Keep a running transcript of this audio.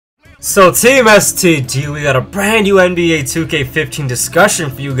So Team STG, we got a brand new NBA 2K15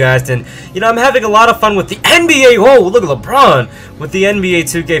 discussion for you guys, and I'm having a lot of fun with the NBA. Whoa, look at LeBron with the NBA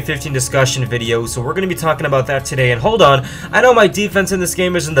 2K15 discussion video. So we're gonna be talking about that today. And hold on, I know my defense in this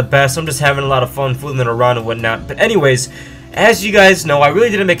game isn't the best. I'm just having a lot of fun fooling it around and whatnot. But anyways, as you guys know, I really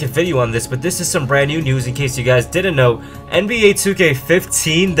didn't make a video on this, but this is some brand new news in case you guys didn't know. NBA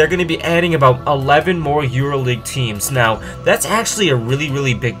 2K15, they're going to be adding about 11 more Euroleague teams. Now, that's actually a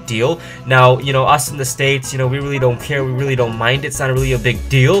really big deal. Now, us in the States, we really don't care, we really don't mind. It's not really a big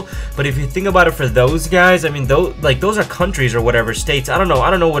deal. But if you think about it for those guys, I mean, those are countries or whatever, states. I don't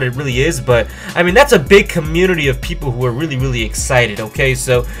know what it really is, but I mean, that's a big community of people who are really excited, okay?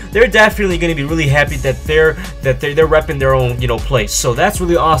 So, they're definitely going to be really happy that they're repping their own place. So that's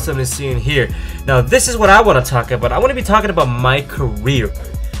really awesome to see in here. Now this is what I want to talk about. I want to be talking about my career.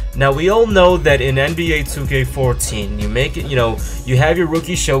 Now we all know that in NBA 2K14 you make it, you have your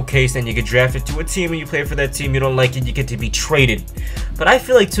rookie showcase and you get drafted to a team and you play for that team. You don't like it, you get to be traded. But I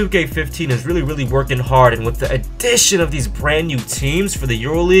feel like 2K15 is really working hard, and with the addition of these brand new teams for the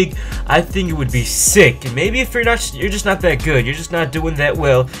Euroleague, I think it would be sick. And maybe if you're just not that good, you're just not doing that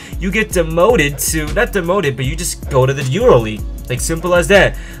well, you get demoted to, not demoted, but you just go to the Euroleague. Like, simple as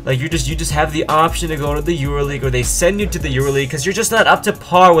that. Like, you just have the option to go to the Euroleague, or they send you to the Euroleague because you're just not up to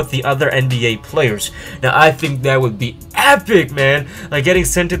par with the other NBA players. Now I think that would be epic, man. Like, getting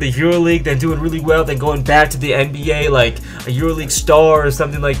sent to the Euroleague, then doing really well, then going back to the NBA like a Euroleague star or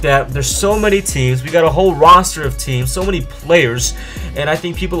something like that. There's so many teams. We got a whole roster of teams, so many players, and I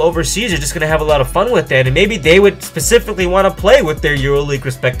think people overseas are just gonna have a lot of fun with that, and maybe they would specifically want to play with their Euroleague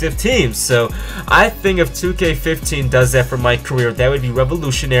respective teams. So I think if 2K15 does that for my career, that would be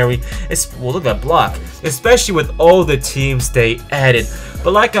revolutionary. Well, look at that block, especially with all the teams they added.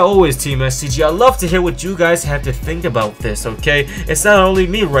 But like I always, Team SCG, I love to hear what you guys have to think about this, okay? It's not only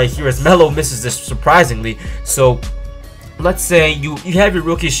me right here, as Melo misses this surprisingly. So let's say you have your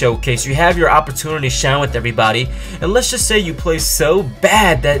rookie showcase, you have your opportunity to shine with everybody, and let's just say you play so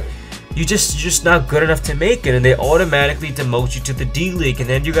bad that you're just not good enough to make it, and they automatically demote you to the D League, and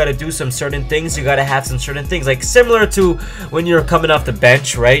then you got to do some certain things. You got to have some certain things, like similar to when you're coming off the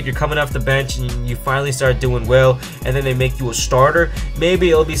bench, right? You're coming off the bench and you finally start doing well, and then they make you a starter.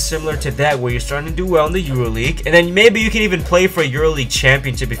 Maybe it'll be similar to that, where you're starting to do well in the Euroleague, and then maybe you can even play for a Euroleague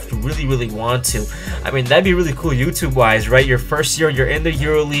championship if you really want to. I mean, that'd be really cool YouTube wise, right? Your first year you're in the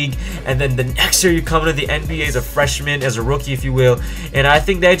Euroleague, and then the next year you come into the NBA as a freshman, as a rookie, if you will. And I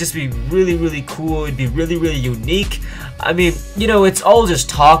think that'd just be really cool. It'd be really unique. I mean, it's all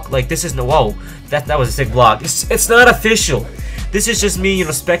just talk. Like, this is no, whoa, that was a sick block. It's not official. This is just me,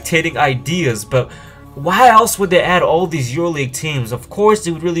 spectating ideas. But why else would they add all these EuroLeague teams? Of course,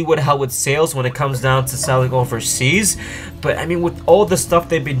 it really would help with sales when it comes down to selling overseas. But I mean, with all the stuff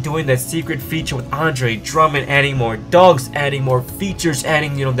they've been doing, that secret feature with Andre Drummond, adding more dogs, adding more features,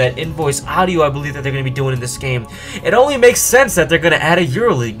 adding, that invoice audio I believe that they're going to be doing in this game, it only makes sense that they're going to add a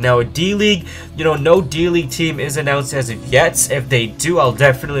EuroLeague. Now, a D-League, no D-League team is announced as of yet. If they do, I'll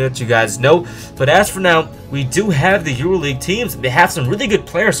definitely let you guys know. But as for now, we do have the EuroLeague teams. They have some really good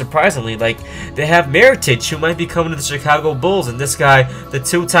players, surprisingly. Like, they have Meritage, who might be coming to the Chicago Bulls, and this guy, the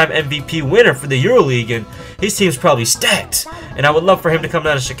two-time MVP winner for the EuroLeague, and his team's probably stacked. And I would love for him to come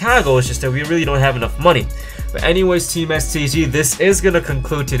down to Chicago. It's just that we really don't have enough money. But anyways, Team STG, this is going to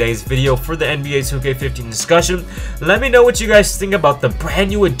conclude today's video for the NBA 2K15 discussion. Let me know what you guys think about the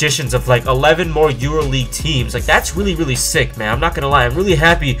brand new additions of like 11 more EuroLeague teams. Like, that's really sick, man. I'm not going to lie. I'm really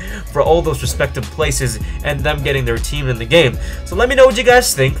happy for all those respective places and them getting their team in the game. So let me know what you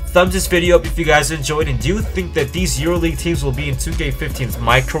guys think. Thumbs this video up if you guys enjoyed. And do you think that these EuroLeague teams will be in 2K15's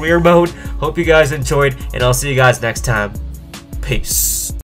My Career mode? Hope you guys enjoyed, and I'll see you guys next time. Peace.